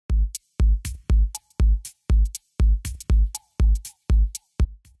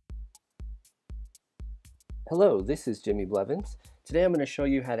Hello, this is Jimmy Blevins. Today I'm going to show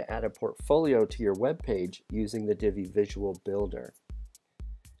you how to add a portfolio to your web page using the Divi Visual Builder.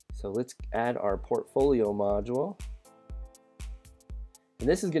 So let's add our portfolio module. And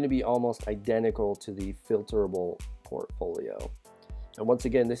this is going to be almost identical to the filterable portfolio. And once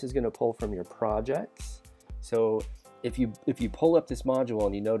again, this is going to pull from your projects. So if you pull up this module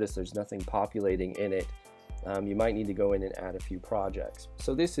and you notice there's nothing populating in it, you might need to go in and add a few projects.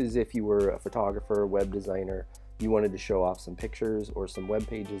 So this is if you were a photographer, web designer, you wanted to show off some pictures or some web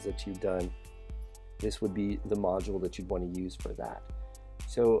pages that you've done. This would be the module that you'd want to use for that.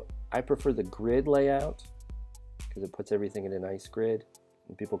 So I prefer the grid layout because it puts everything in a nice grid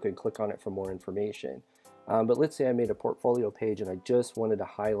and people can click on it for more information. But let's say I made a portfolio page and I just wanted to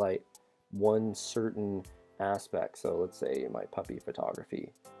highlight one certain aspect. So let's say my puppy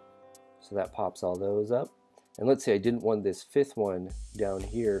photography. So that pops all those up. And let's say I didn't want this fifth one down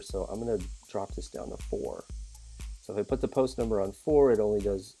here, so I'm going to drop this down to 4. So if I put the post number on 4, it only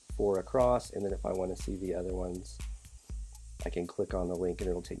does 4 across, and then if I want to see the other ones, I can click on the link and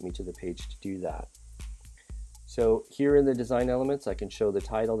it'll take me to the page to do that. So here in the design elements, I can show the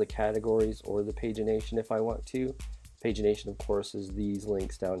title, the categories, or the pagination if I want to. Pagination, of course, is these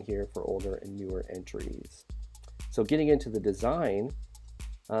links down here for older and newer entries. So getting into the design,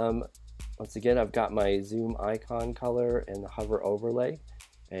 once again, I've got my zoom icon color and the hover overlay.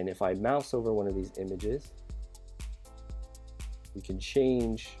 And if I mouse over one of these images, we can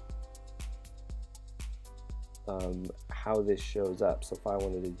change how this shows up. So if I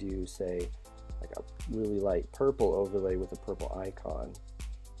wanted to do, say, like a really light purple overlay with a purple icon,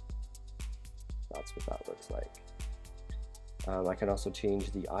 that's what that looks like. I can also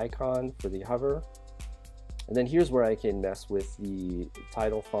change the icon for the hover. And then here's where I can mess with the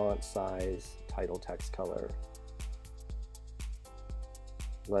title font size, title text color,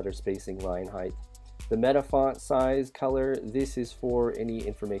 letter spacing, line height. The meta font size color, this is for any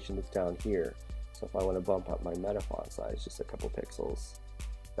information that's down here. So if I want to bump up my meta font size just a couple pixels,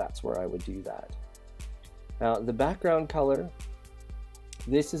 that's where I would do that. Now the background color,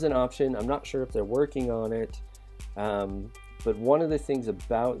 this is an option. I'm not sure if they're working on it. But one of the things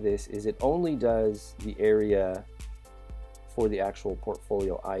about this is it only does the area for the actual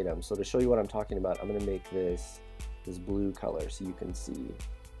portfolio item. So to show you what I'm talking about, I'm going to make this blue color so you can see.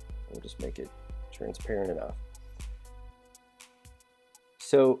 I'll just make it transparent enough.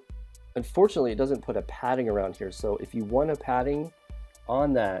 So unfortunately, it doesn't put a padding around here. So if you want a padding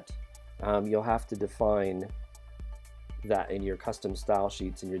on that, you'll have to define that in your custom style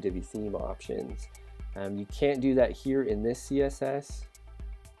sheets and your Divi theme options. You can't do that here in this CSS.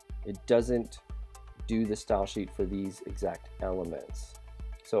 It doesn't do the style sheet for these exact elements.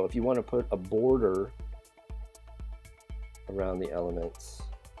 So if you want to put a border around the elements,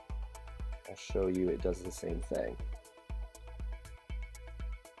 I'll show you it does the same thing.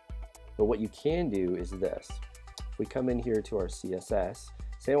 But what you can do is this. If we come in here to our CSS,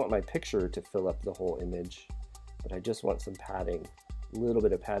 say I want my picture to fill up the whole image, but I just want some padding, a little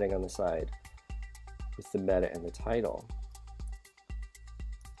bit of padding on the side with the meta and the title.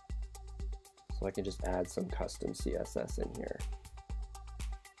 So I can just add some custom CSS in here.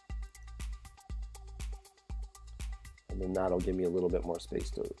 And then that'll give me a little bit more space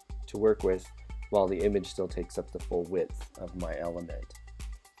to work with while the image still takes up the full width of my element.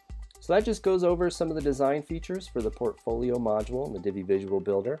 So that just goes over some of the design features for the portfolio module in the Divi Visual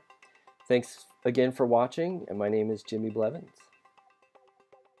Builder. Thanks again for watching, and my name is Jimmy Blevins.